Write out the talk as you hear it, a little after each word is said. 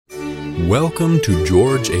Welcome to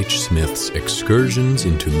George H. Smith's Excursions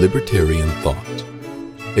into Libertarian Thought,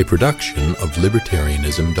 a production of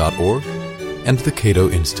libertarianism.org and the Cato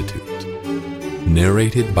Institute.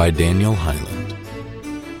 Narrated by Daniel Hyland.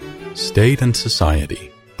 State and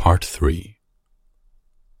Society, Part 3.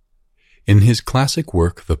 In his classic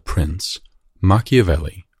work The Prince,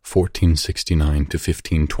 Machiavelli,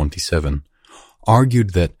 1469-1527, argued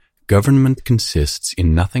that government consists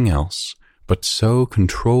in nothing else but so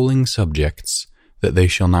controlling subjects that they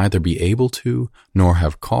shall neither be able to nor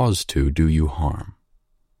have cause to do you harm.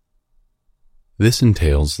 This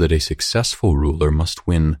entails that a successful ruler must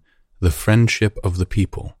win the friendship of the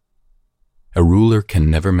people. A ruler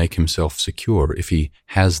can never make himself secure if he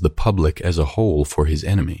has the public as a whole for his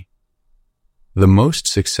enemy. The most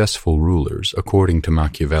successful rulers, according to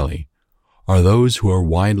Machiavelli, are those who are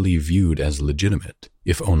widely viewed as legitimate,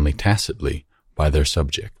 if only tacitly, by their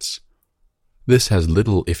subjects. This has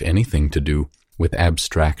little, if anything, to do with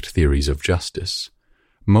abstract theories of justice.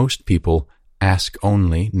 Most people ask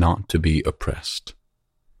only not to be oppressed.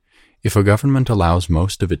 If a government allows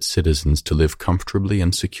most of its citizens to live comfortably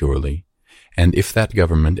and securely, and if that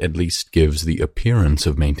government at least gives the appearance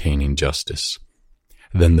of maintaining justice,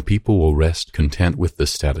 then the people will rest content with the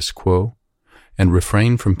status quo and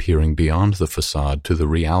refrain from peering beyond the facade to the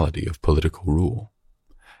reality of political rule.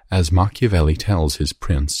 As Machiavelli tells his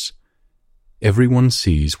prince, everyone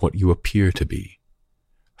sees what you appear to be.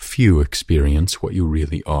 Few experience what you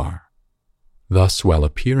really are. Thus, while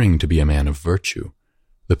appearing to be a man of virtue,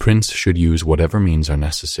 the prince should use whatever means are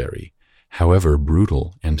necessary, however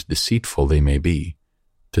brutal and deceitful they may be,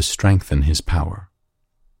 to strengthen his power.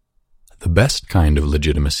 The best kind of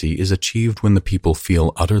legitimacy is achieved when the people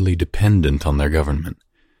feel utterly dependent on their government,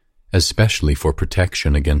 especially for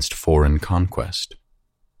protection against foreign conquest.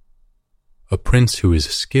 A prince who is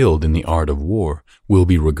skilled in the art of war will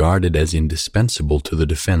be regarded as indispensable to the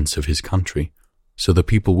defense of his country, so the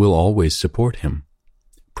people will always support him,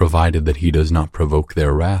 provided that he does not provoke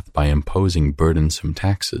their wrath by imposing burdensome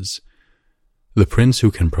taxes. The prince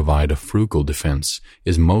who can provide a frugal defense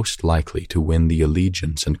is most likely to win the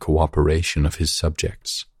allegiance and cooperation of his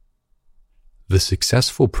subjects. The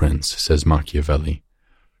successful prince, says Machiavelli,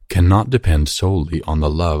 cannot depend solely on the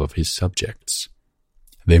love of his subjects.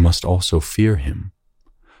 They must also fear him.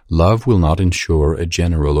 Love will not ensure a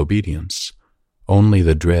general obedience. Only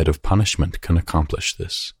the dread of punishment can accomplish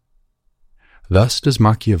this. Thus does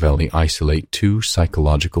Machiavelli isolate two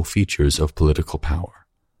psychological features of political power: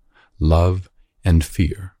 love and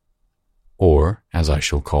fear, or, as I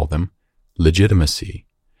shall call them, legitimacy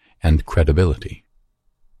and credibility.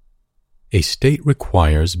 A state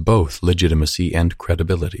requires both legitimacy and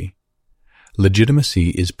credibility. Legitimacy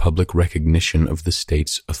is public recognition of the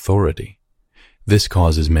state's authority. This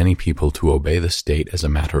causes many people to obey the state as a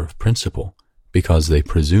matter of principle, because they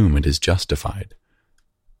presume it is justified.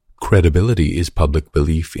 Credibility is public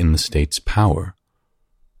belief in the state's power.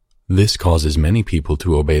 This causes many people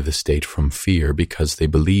to obey the state from fear because they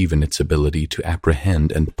believe in its ability to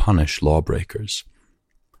apprehend and punish lawbreakers.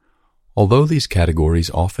 Although these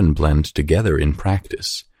categories often blend together in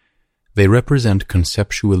practice, they represent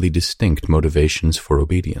conceptually distinct motivations for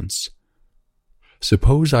obedience.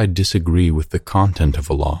 Suppose I disagree with the content of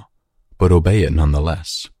a law, but obey it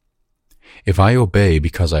nonetheless. If I obey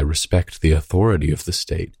because I respect the authority of the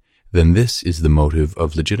state, then this is the motive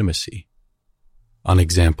of legitimacy, an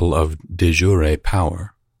example of de jure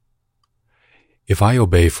power. If I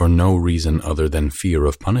obey for no reason other than fear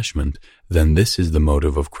of punishment, then this is the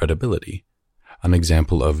motive of credibility, an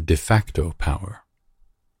example of de facto power.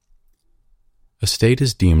 A state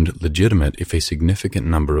is deemed legitimate if a significant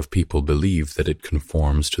number of people believe that it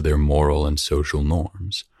conforms to their moral and social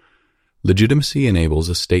norms. Legitimacy enables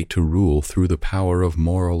a state to rule through the power of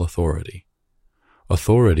moral authority.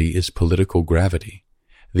 Authority is political gravity,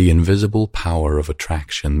 the invisible power of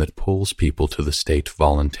attraction that pulls people to the state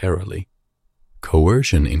voluntarily.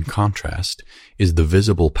 Coercion, in contrast, is the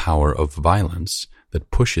visible power of violence that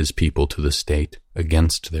pushes people to the state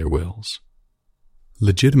against their wills.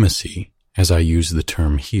 Legitimacy, as I use the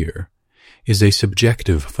term here, is a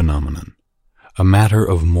subjective phenomenon, a matter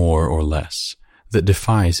of more or less, that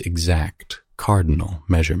defies exact, cardinal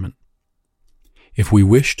measurement. If we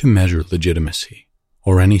wish to measure legitimacy,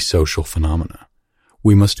 or any social phenomena,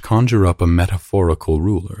 we must conjure up a metaphorical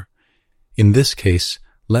ruler. In this case,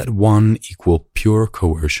 let 1 equal pure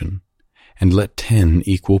coercion, and let 10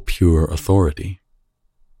 equal pure authority.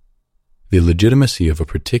 The legitimacy of a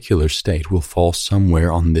particular state will fall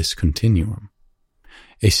somewhere on this continuum.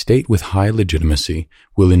 A state with high legitimacy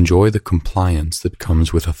will enjoy the compliance that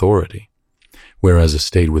comes with authority, whereas a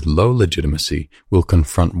state with low legitimacy will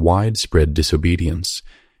confront widespread disobedience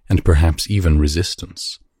and perhaps even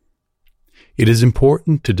resistance. It is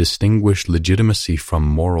important to distinguish legitimacy from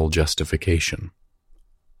moral justification.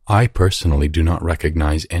 I personally do not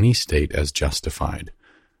recognize any state as justified,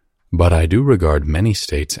 but I do regard many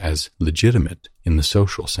states as legitimate in the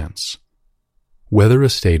social sense. Whether a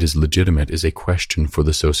state is legitimate is a question for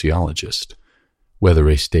the sociologist. Whether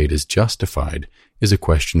a state is justified is a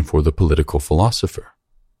question for the political philosopher.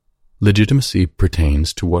 Legitimacy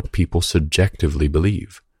pertains to what people subjectively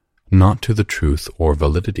believe, not to the truth or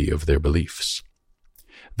validity of their beliefs.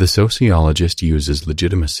 The sociologist uses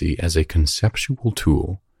legitimacy as a conceptual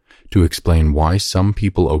tool to explain why some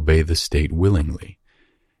people obey the state willingly,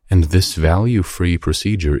 and this value-free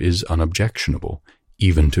procedure is unobjectionable,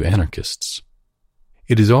 even to anarchists.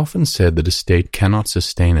 It is often said that a state cannot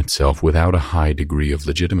sustain itself without a high degree of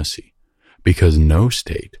legitimacy, because no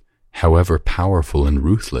state, however powerful and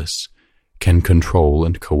ruthless, can control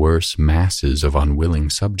and coerce masses of unwilling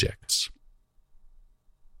subjects.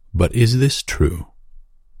 But is this true?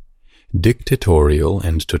 Dictatorial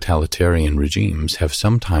and totalitarian regimes have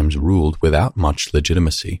sometimes ruled without much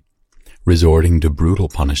legitimacy, resorting to brutal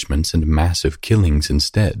punishments and massive killings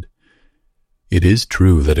instead. It is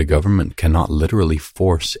true that a government cannot literally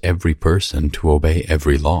force every person to obey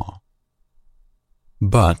every law.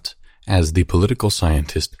 But, as the political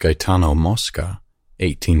scientist Gaetano Mosca,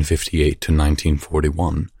 1858 to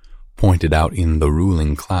 1941, pointed out in The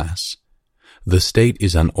Ruling Class, the state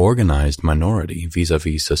is an organized minority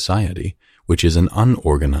vis-à-vis society, which is an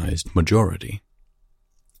unorganized majority.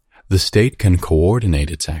 The state can coordinate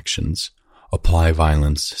its actions, apply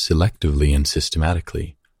violence selectively and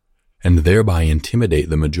systematically, and thereby intimidate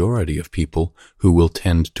the majority of people who will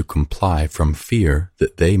tend to comply from fear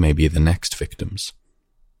that they may be the next victims.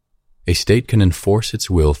 A state can enforce its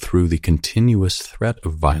will through the continuous threat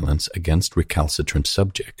of violence against recalcitrant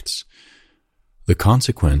subjects. The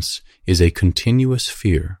consequence is a continuous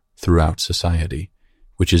fear throughout society,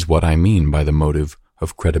 which is what I mean by the motive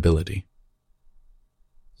of credibility.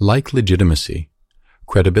 Like legitimacy,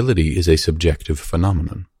 credibility is a subjective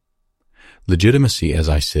phenomenon. Legitimacy, as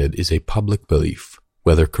I said, is a public belief,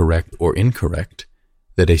 whether correct or incorrect,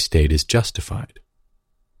 that a state is justified.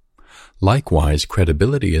 Likewise,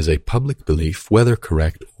 credibility is a public belief, whether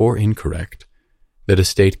correct or incorrect, that a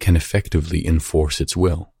state can effectively enforce its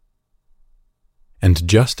will. And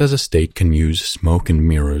just as a state can use smoke and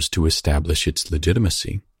mirrors to establish its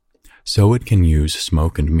legitimacy, so it can use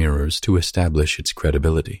smoke and mirrors to establish its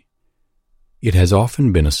credibility. It has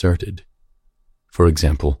often been asserted, for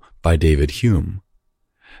example, by David Hume,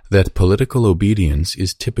 that political obedience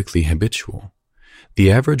is typically habitual.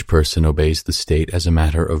 The average person obeys the state as a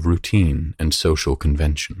matter of routine and social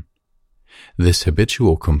convention. This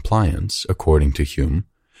habitual compliance, according to Hume,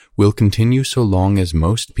 will continue so long as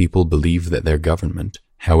most people believe that their government,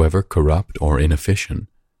 however corrupt or inefficient,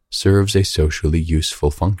 serves a socially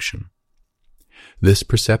useful function. This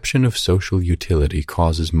perception of social utility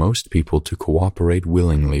causes most people to cooperate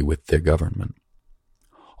willingly with their government.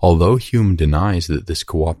 Although Hume denies that this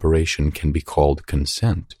cooperation can be called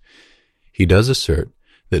consent, he does assert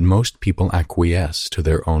that most people acquiesce to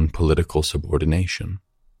their own political subordination.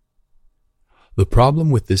 The problem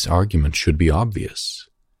with this argument should be obvious,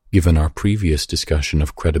 given our previous discussion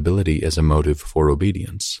of credibility as a motive for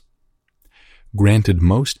obedience. Granted,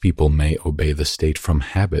 most people may obey the state from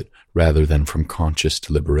habit rather than from conscious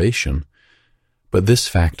deliberation, but this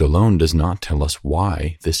fact alone does not tell us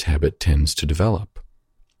why this habit tends to develop.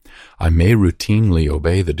 I may routinely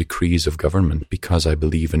obey the decrees of government because I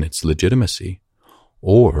believe in its legitimacy,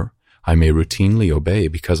 or I may routinely obey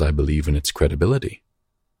because I believe in its credibility.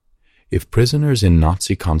 If prisoners in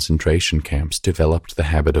Nazi concentration camps developed the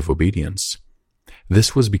habit of obedience,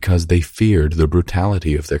 this was because they feared the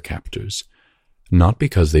brutality of their captors, not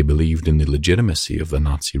because they believed in the legitimacy of the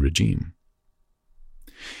Nazi regime.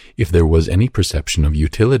 If there was any perception of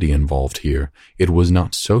utility involved here, it was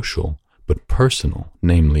not social, but personal,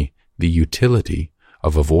 namely, the utility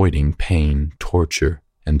of avoiding pain, torture,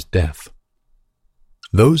 and death.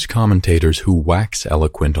 Those commentators who wax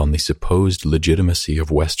eloquent on the supposed legitimacy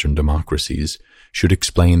of Western democracies should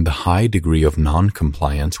explain the high degree of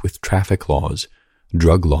non-compliance with traffic laws,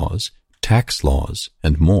 drug laws, tax laws,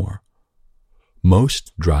 and more.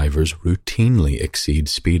 Most drivers routinely exceed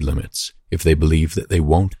speed limits if they believe that they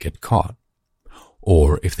won't get caught,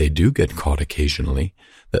 or if they do get caught occasionally,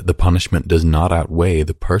 that the punishment does not outweigh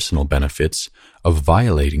the personal benefits of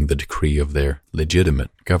violating the decree of their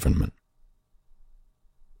legitimate government.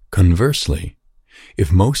 Conversely,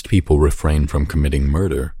 if most people refrain from committing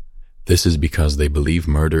murder, This is because they believe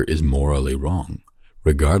murder is morally wrong,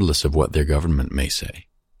 regardless of what their government may say.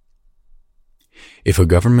 If a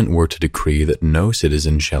government were to decree that no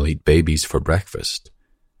citizen shall eat babies for breakfast,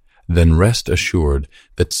 then rest assured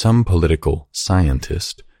that some political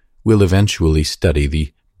scientist will eventually study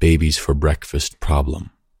the babies for breakfast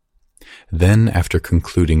problem. Then, after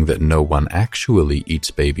concluding that no one actually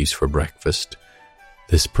eats babies for breakfast,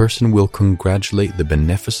 this person will congratulate the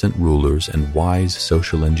beneficent rulers and wise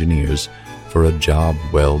social engineers for a job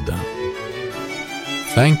well done.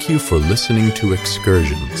 Thank you for listening to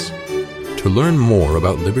Excursions. To learn more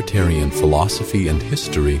about libertarian philosophy and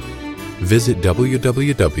history, visit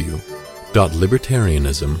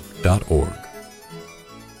www.libertarianism.org.